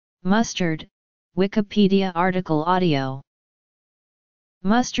Mustard, Wikipedia article audio.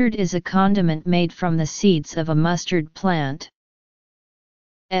 Mustard is a condiment made from the seeds of a mustard plant.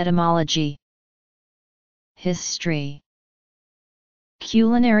 Etymology. History.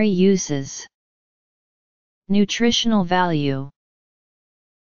 Culinary uses. Nutritional value.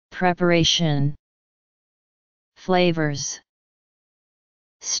 Preparation. Flavors.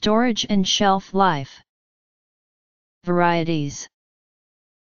 Storage and shelf life. Varieties.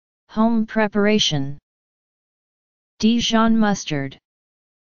 Home preparation. Dijon mustard.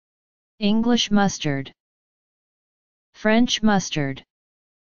 English mustard. French mustard.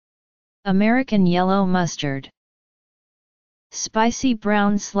 American yellow mustard. Spicy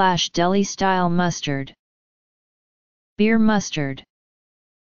brown/deli style mustard. Beer mustard.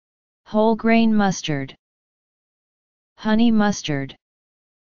 Whole grain mustard. Honey mustard.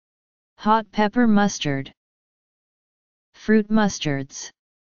 Hot pepper mustard. Fruit mustards.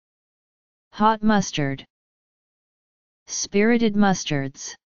 Hot mustard. Spirited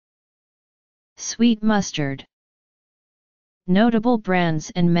mustards. Sweet mustard. Notable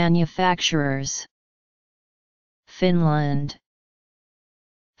brands and manufacturers. Finland.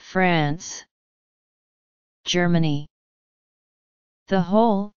 France. Germany. The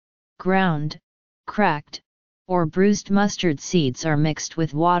whole, ground, cracked, or bruised mustard seeds are mixed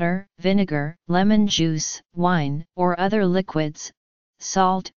with water, vinegar, lemon juice, wine, or other liquids,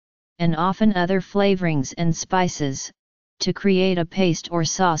 salt, and often other flavorings and spices, to create a paste or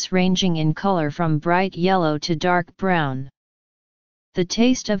sauce ranging in color from bright yellow to dark brown. The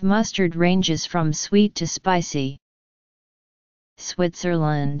taste of mustard ranges from sweet to spicy.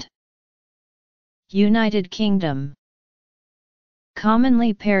 Switzerland. United Kingdom.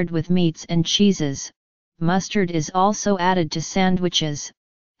 Commonly paired with meats and cheeses, mustard is also added to sandwiches,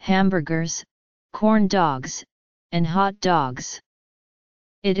 hamburgers, corn dogs, and hot dogs.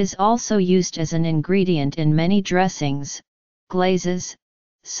 It is also used as an ingredient in many dressings, glazes,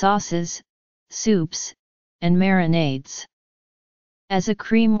 sauces, soups, and marinades. As a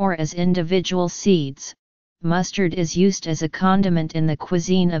cream or as individual seeds, mustard is used as a condiment in the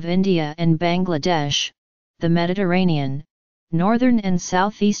cuisine of India and Bangladesh, the Mediterranean, Northern and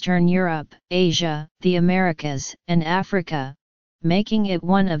Southeastern Europe, Asia, the Americas, and Africa, making it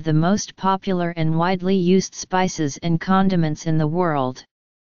one of the most popular and widely used spices and condiments in the world.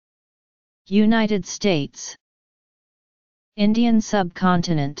 United States. Indian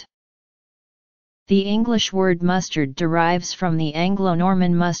subcontinent. The English word mustard derives from the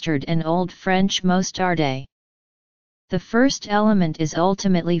Anglo-Norman mustard and Old French mostarde. The first element is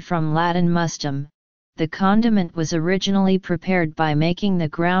ultimately from Latin mustum. The condiment was originally prepared by making the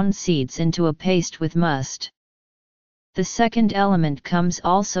ground seeds into a paste with must. The second element comes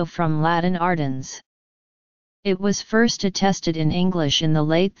also from Latin ardens. It was first attested in English in the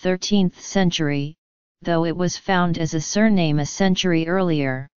late 13th century, though it was found as a surname a century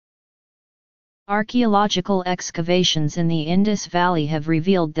earlier. Archaeological excavations in the Indus Valley have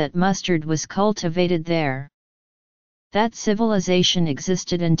revealed that mustard was cultivated there. That civilization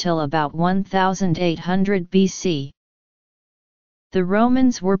existed until about 1800 BC. The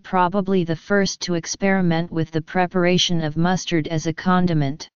Romans were probably the first to experiment with the preparation of mustard as a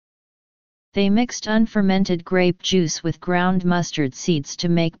condiment. They mixed unfermented grape juice with ground mustard seeds to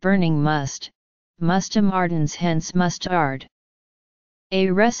make burning must, mustum ardens, hence mustard.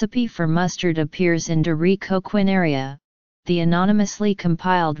 A recipe for mustard appears in De Re Coquinaria, the anonymously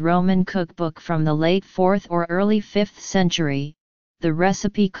compiled Roman cookbook from the late 4th or early 5th century. The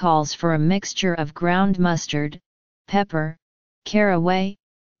recipe calls for a mixture of ground mustard, pepper, caraway,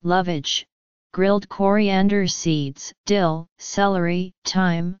 lovage, grilled coriander seeds, dill, celery,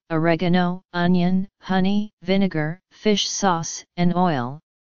 thyme, oregano, onion, honey, vinegar, fish sauce, and oil,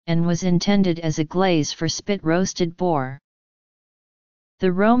 and was intended as a glaze for spit-roasted boar.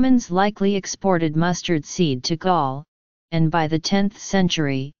 The Romans likely exported mustard seed to Gaul, and by the 10th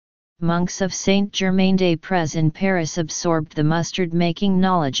century, monks of Saint-Germain-des-Prés in Paris absorbed the mustard-making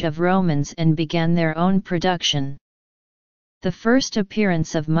knowledge of Romans and began their own production. The first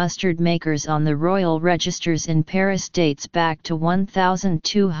appearance of mustard makers on the royal registers in Paris dates back to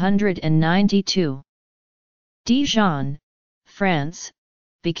 1292. Dijon, France,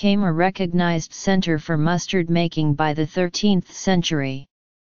 became a recognized center for mustard making by the 13th century.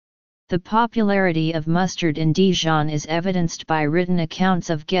 The popularity of mustard in Dijon is evidenced by written accounts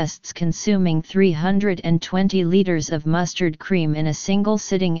of guests consuming 320 liters of mustard cream in a single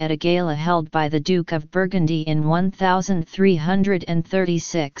sitting at a gala held by the Duke of Burgundy in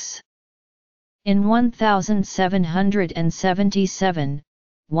 1336. In 1777,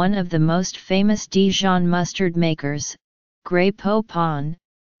 one of the most famous Dijon mustard makers, Grey Poupon,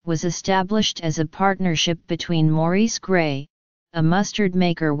 was established as a partnership between Maurice Gray, a mustard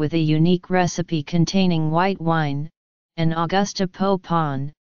maker with a unique recipe containing white wine, and Auguste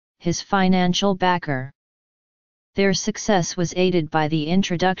Popon, his financial backer. Their success was aided by the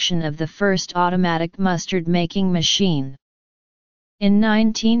introduction of the first automatic mustard-making machine. In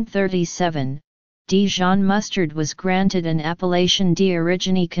 1937, Dijon mustard was granted an appellation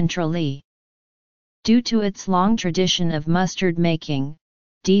d'origine contrôlée. Due to its long tradition of mustard making,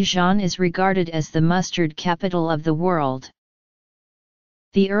 Dijon is regarded as the mustard capital of the world.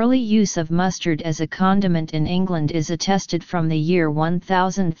 The early use of mustard as a condiment in England is attested from the year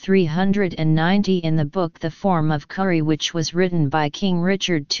 1390 in the book The Form of Curry, which was written by King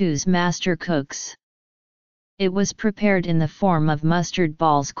Richard II's master cooks. It was prepared in the form of mustard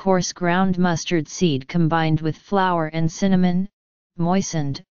balls, coarse ground mustard seed combined with flour and cinnamon,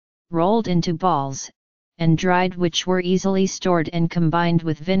 moistened, rolled into balls, and dried, which were easily stored, and combined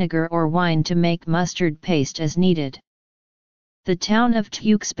with vinegar or wine to make mustard paste as needed. The town of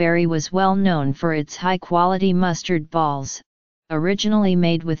Tewkesbury was well known for its high-quality mustard balls, originally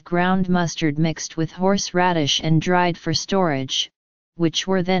made with ground mustard mixed with horseradish and dried for storage, which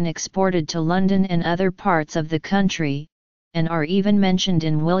were then exported to London and other parts of the country, and are even mentioned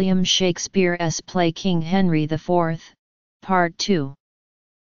in William Shakespeare's play King Henry IV, Part 2.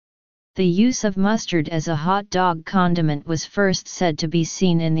 The use of mustard as a hot dog condiment was first said to be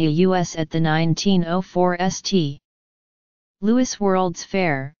seen in the U.S. at the 1904 St. Louis World's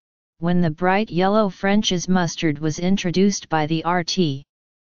Fair, when the bright yellow French's mustard was introduced by the RT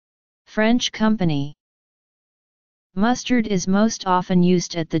French Company. Mustard is most often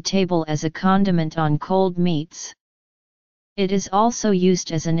used at the table as a condiment on cold meats. It is also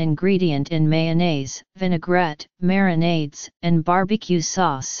used as an ingredient in mayonnaise, vinaigrette, marinades, and barbecue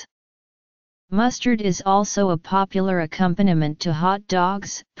sauce. Mustard is also a popular accompaniment to hot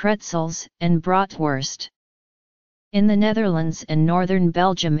dogs, pretzels, and bratwurst. In the Netherlands and northern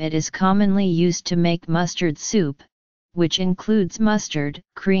Belgium it is commonly used to make mustard soup, which includes mustard,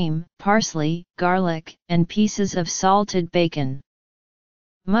 cream, parsley, garlic, and pieces of salted bacon.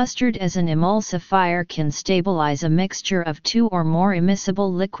 Mustard as an emulsifier can stabilize a mixture of two or more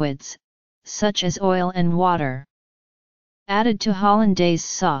immiscible liquids, such as oil and water. Added to hollandaise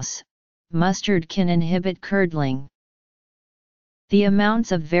sauce, mustard can inhibit curdling. The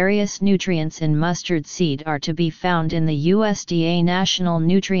amounts of various nutrients in mustard seed are to be found in the USDA National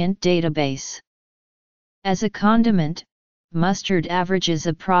Nutrient Database. As a condiment, mustard averages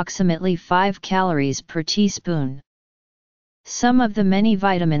approximately 5 calories per teaspoon. Some of the many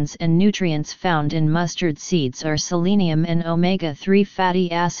vitamins and nutrients found in mustard seeds are selenium and omega-3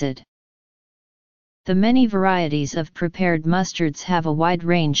 fatty acid. The many varieties of prepared mustards have a wide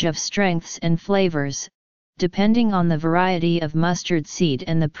range of strengths and flavors, depending on the variety of mustard seed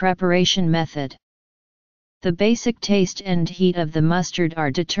and the preparation method. The basic taste and heat of the mustard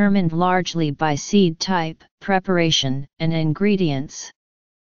are determined largely by seed type, preparation, and ingredients.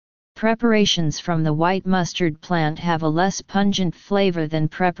 Preparations from the white mustard plant have a less pungent flavor than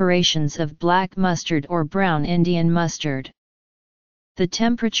preparations of black mustard or brown Indian mustard. The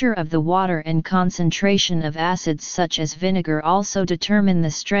temperature of the water and concentration of acids such as vinegar also determine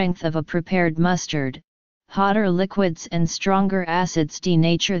the strength of a prepared mustard. Hotter liquids and stronger acids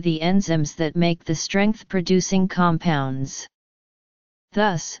denature the enzymes that make the strength-producing compounds.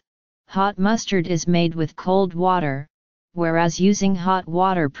 Thus, hot mustard is made with cold water, whereas using hot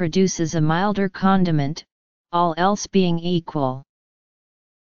water produces a milder condiment, all else being equal.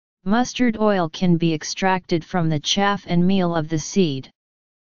 Mustard oil can be extracted from the chaff and meal of the seed.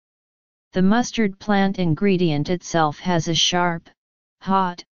 The mustard plant ingredient itself has a sharp,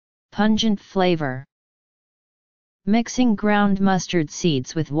 hot, pungent flavor. Mixing ground mustard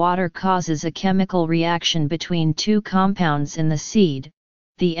seeds with water causes a chemical reaction between two compounds in the seed,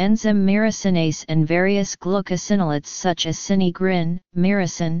 the enzyme myrisinase and various glucosinolates such as sinigrin,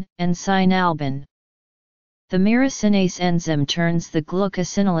 myrisin, and sinalbin. The myrisinase enzyme turns the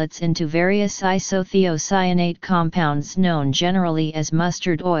glucosinolates into various isothiocyanate compounds known generally as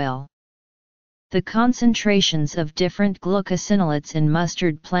mustard oil. The concentrations of different glucosinolates in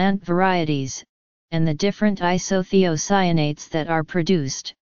mustard plant varieties, and the different isothiocyanates that are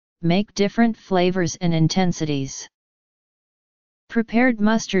produced, make different flavors and intensities. Prepared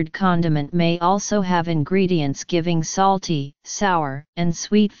mustard condiment may also have ingredients giving salty, sour, and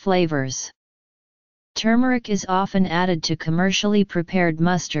sweet flavors. Turmeric is often added to commercially prepared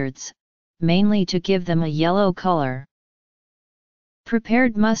mustards, mainly to give them a yellow color.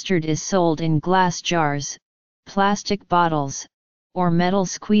 Prepared mustard is sold in glass jars, plastic bottles, or metal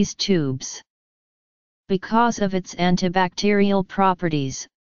squeeze tubes. Because of its antibacterial properties,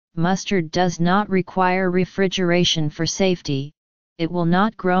 mustard does not require refrigeration for safety. It will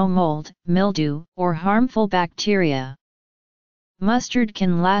not grow mold, mildew, or harmful bacteria. Mustard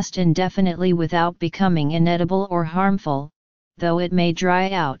can last indefinitely without becoming inedible or harmful, though it may dry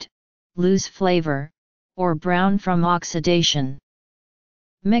out, lose flavor, or brown from oxidation.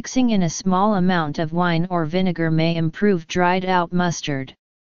 Mixing in a small amount of wine or vinegar may improve dried out mustard.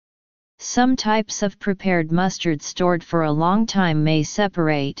 Some types of prepared mustard stored for a long time may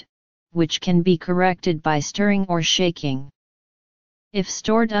separate, which can be corrected by stirring or shaking. If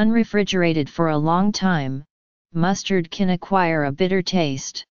stored unrefrigerated for a long time, mustard can acquire a bitter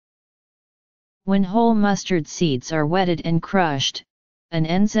taste. When whole mustard seeds are wetted and crushed, an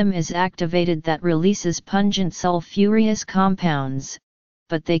enzyme is activated that releases pungent sulfurous compounds,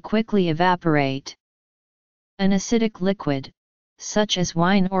 but they quickly evaporate. An acidic liquid, such as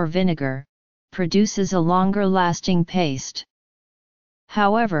wine or vinegar, produces a longer-lasting paste.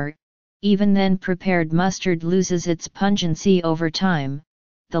 However, even then prepared mustard loses its pungency over time.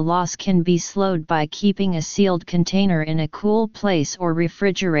 The loss can be slowed by keeping a sealed container in a cool place or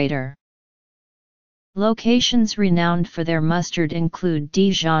refrigerator. Locations renowned for their mustard include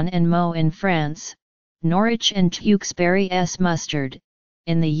Dijon and Meaux in France, Norwich and Tewkesbury's mustard,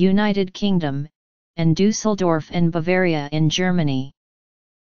 in the United Kingdom, and Dusseldorf and Bavaria in Germany.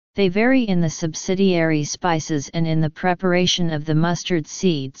 They vary in the subsidiary spices and in the preparation of the mustard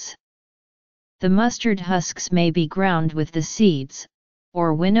seeds. The mustard husks may be ground with the seeds,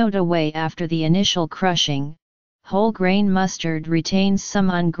 or winnowed away after the initial crushing. Whole grain mustard retains some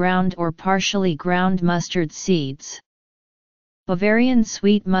unground or partially ground mustard seeds. Bavarian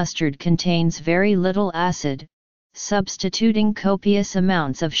sweet mustard contains very little acid, substituting copious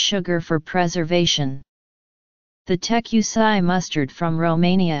amounts of sugar for preservation. The Tecuci mustard from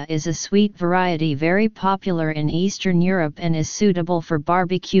Romania is a sweet variety very popular in Eastern Europe and is suitable for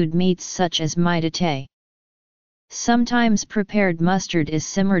barbecued meats such as mitate. Sometimes prepared mustard is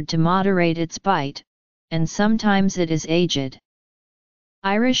simmered to moderate its bite, and sometimes it is aged.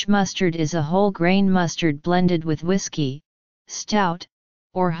 Irish mustard is a whole grain mustard blended with whiskey, stout,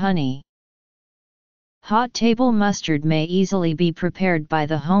 or honey. Hot table mustard may easily be prepared by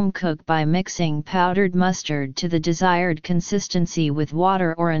the home cook by mixing powdered mustard to the desired consistency with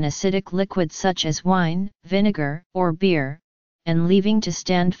water or an acidic liquid such as wine, vinegar, or beer, and leaving to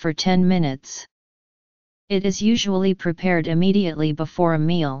stand for 10 minutes. It is usually prepared immediately before a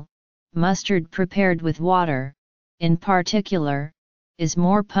meal. Mustard prepared with water, in particular, is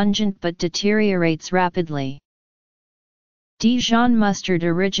more pungent but deteriorates rapidly. Dijon mustard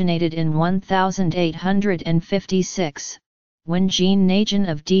originated in 1856, when Jean Nagin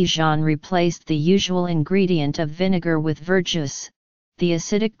of Dijon replaced the usual ingredient of vinegar with verjuice, the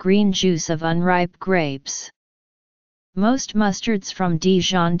acidic green juice of unripe grapes. Most mustards from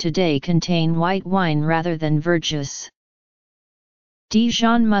Dijon today contain white wine rather than verjuice.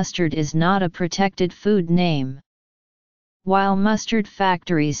 Dijon mustard is not a protected food name. While mustard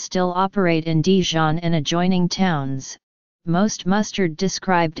factories still operate in Dijon and adjoining towns, most mustard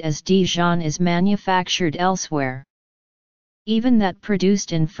described as Dijon is manufactured elsewhere. Even that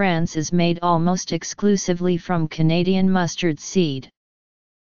produced in France is made almost exclusively from Canadian mustard seed.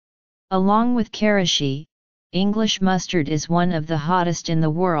 Along with Karachi, English mustard is one of the hottest in the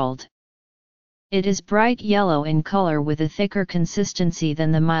world. It is bright yellow in color with a thicker consistency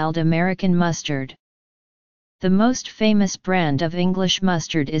than the mild American mustard. The most famous brand of English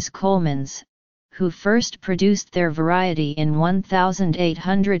mustard is Coleman's, who first produced their variety in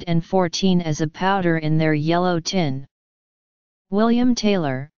 1814 as a powder in their yellow tin. William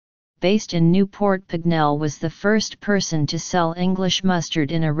Taylor, based in Newport Pagnell, was the first person to sell English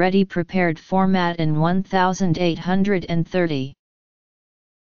mustard in a ready-prepared format in 1830.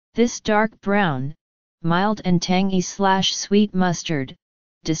 This dark brown, mild and tangy/sweet mustard,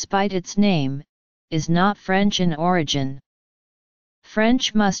 despite its name, is not French in origin.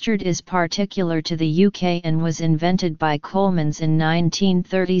 French mustard is particular to the UK and was invented by Coleman's in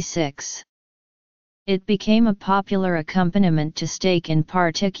 1936. It became a popular accompaniment to steak in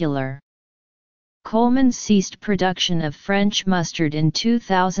particular. Coleman's ceased production of French mustard in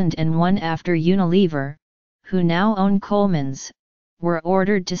 2001 after Unilever, who now own Coleman's, were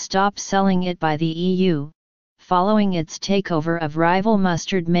ordered to stop selling it by the EU, following its takeover of rival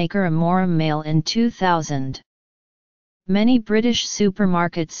mustard maker Amorim Mail in 2000. Many British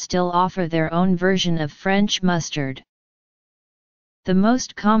supermarkets still offer their own version of French mustard. The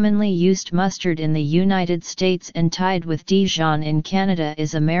most commonly used mustard in the United States and tied with Dijon in Canada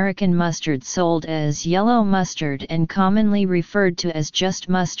is American mustard, sold as yellow mustard and commonly referred to as just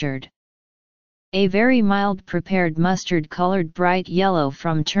mustard. A very mild prepared mustard colored bright yellow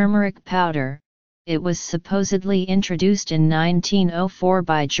from turmeric powder. It was supposedly introduced in 1904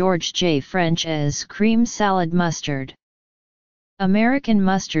 by George J. French as cream salad mustard. American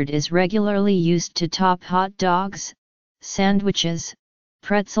mustard is regularly used to top hot dogs, sandwiches,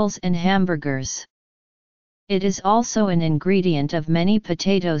 pretzels and hamburgers. It is also an ingredient of many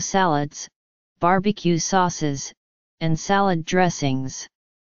potato salads, barbecue sauces, and salad dressings.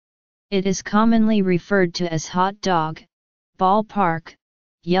 It is commonly referred to as hot dog, ballpark,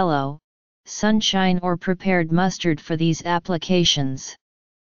 yellow, sunshine or prepared mustard for these applications.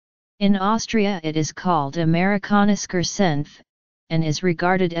 In Austria it is called Amerikanischer Senf, and is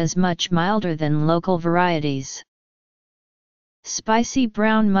regarded as much milder than local varieties. Spicy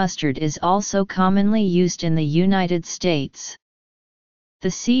brown mustard is also commonly used in the United States.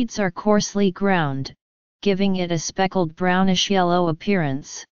 The seeds are coarsely ground, giving it a speckled brownish-yellow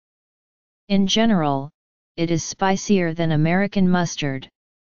appearance. In general, it is spicier than American mustard.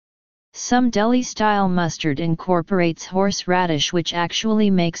 Some deli-style mustard incorporates horseradish, which actually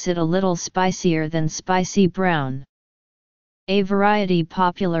makes it a little spicier than spicy brown. A variety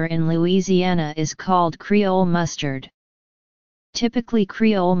popular in Louisiana is called Creole mustard. Typically,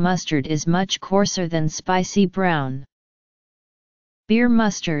 Creole mustard is much coarser than spicy brown. Beer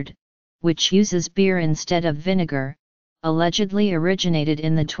mustard, which uses beer instead of vinegar, allegedly originated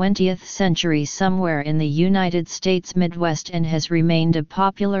in the 20th century somewhere in the United States Midwest and has remained a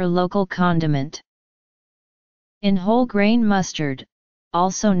popular local condiment. In whole grain mustard,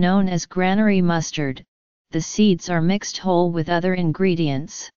 also known as granary mustard, the seeds are mixed whole with other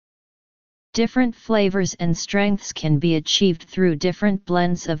ingredients. Different flavors and strengths can be achieved through different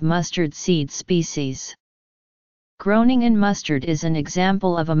blends of mustard seed species. Groningen mustard is an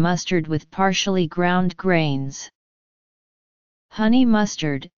example of a mustard with partially ground grains. Honey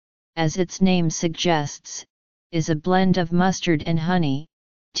mustard, as its name suggests, is a blend of mustard and honey,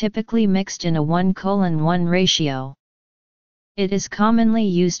 typically mixed in a 1:1 ratio. It is commonly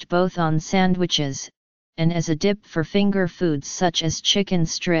used both on sandwiches, and as a dip for finger foods such as chicken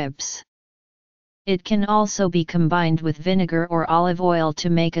strips. It can also be combined with vinegar or olive oil to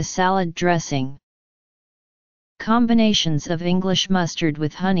make a salad dressing. Combinations of English mustard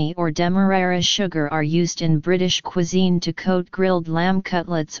with honey or demerara sugar are used in British cuisine to coat grilled lamb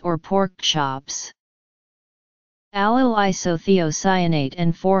cutlets or pork chops. Allyl isothiocyanate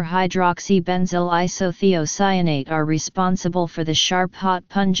and 4-hydroxybenzyl isothiocyanate are responsible for the sharp hot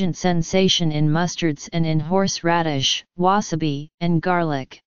pungent sensation in mustards and in horseradish, wasabi, and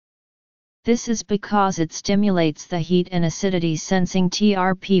garlic. This is because it stimulates the heat and acidity sensing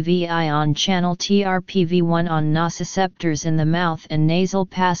TRPV ion channel TRPV1 on nociceptors in the mouth and nasal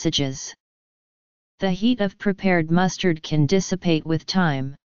passages. The heat of prepared mustard can dissipate with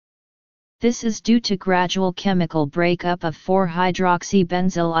time. This is due to gradual chemical breakup of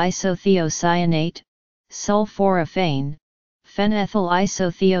 4-hydroxybenzyl isothiocyanate, sulforaphane, phenethyl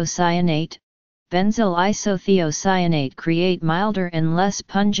isothiocyanate, benzyl isothiocyanate create milder and less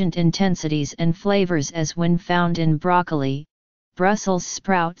pungent intensities and flavors as when found in broccoli, Brussels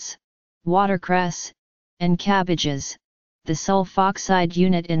sprouts, watercress, and cabbages. The sulfoxide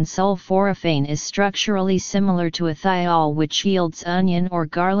unit in sulforaphane is structurally similar to a thiol, which yields onion or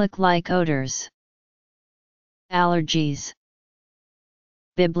garlic-like odors. Allergies.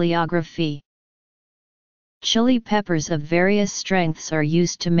 Bibliography. Chili peppers of various strengths are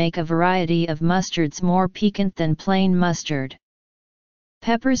used to make a variety of mustards more piquant than plain mustard.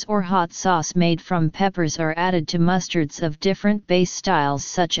 Peppers or hot sauce made from peppers are added to mustards of different base styles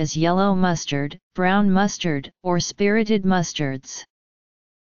such as yellow mustard, brown mustard, or spirited mustards.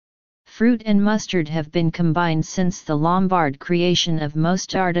 Fruit and mustard have been combined since the Lombard creation of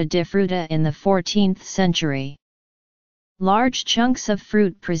mostarda di frutta in the 14th century. Large chunks of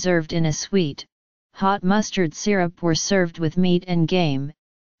fruit preserved in a sweet, hot mustard syrup were served with meat and game,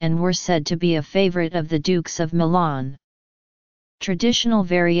 and were said to be a favorite of the Dukes of Milan. Traditional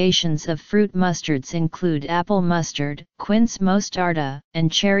variations of fruit mustards include apple mustard, quince mostarda,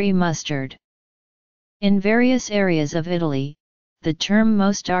 and cherry mustard. In various areas of Italy, the term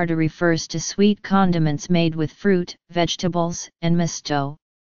mostarda refers to sweet condiments made with fruit, vegetables, and misto,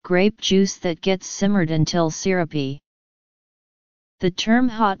 grape juice that gets simmered until syrupy. The term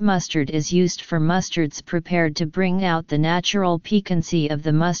hot mustard is used for mustards prepared to bring out the natural piquancy of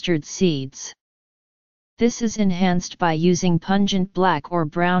the mustard seeds. This is enhanced by using pungent black or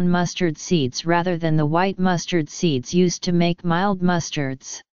brown mustard seeds rather than the white mustard seeds used to make mild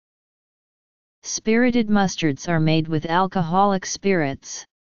mustards. Spirited mustards are made with alcoholic spirits.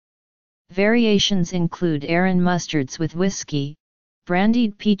 Variations include Arran mustards with whiskey,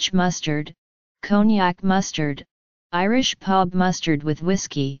 brandied peach mustard, cognac mustard, Irish pub mustard with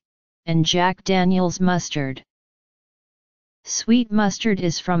whiskey, and Jack Daniel's mustard. Sweet mustard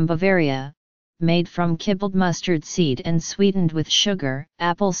is from Bavaria, made from kibbled mustard seed and sweetened with sugar,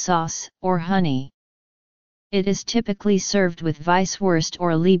 apple sauce, or honey. It is typically served with Weisswurst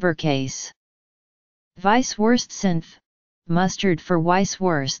or Leberkäse. Weisswurstsenf, mustard for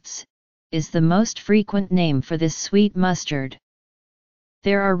Weisswursts, is the most frequent name for this sweet mustard.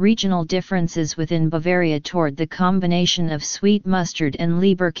 There are regional differences within Bavaria toward the combination of sweet mustard and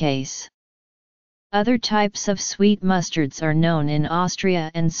Leberkäse. Other types of sweet mustards are known in Austria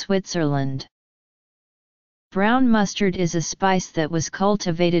and Switzerland. Brown mustard is a spice that was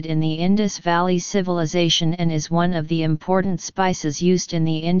cultivated in the Indus Valley Civilization and is one of the important spices used in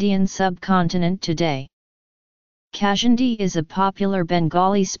the Indian subcontinent today. Kasundi is a popular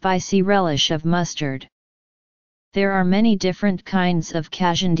Bengali spicy relish of mustard. There are many different kinds of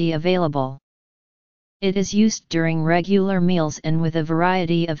kasundi available. It is used during regular meals and with a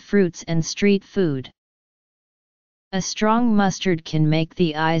variety of fruits and street food. A strong mustard can make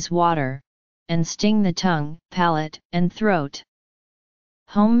the eyes water, and sting the tongue, palate, and throat.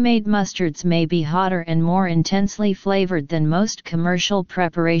 Homemade mustards may be hotter and more intensely flavored than most commercial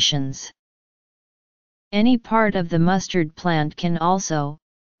preparations. Any part of the mustard plant can also,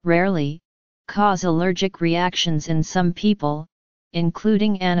 rarely, cause allergic reactions in some people,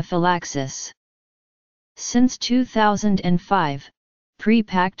 including anaphylaxis. Since 2005,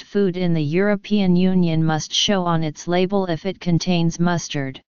 pre-packed food in the European Union must show on its label if it contains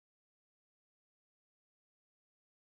mustard.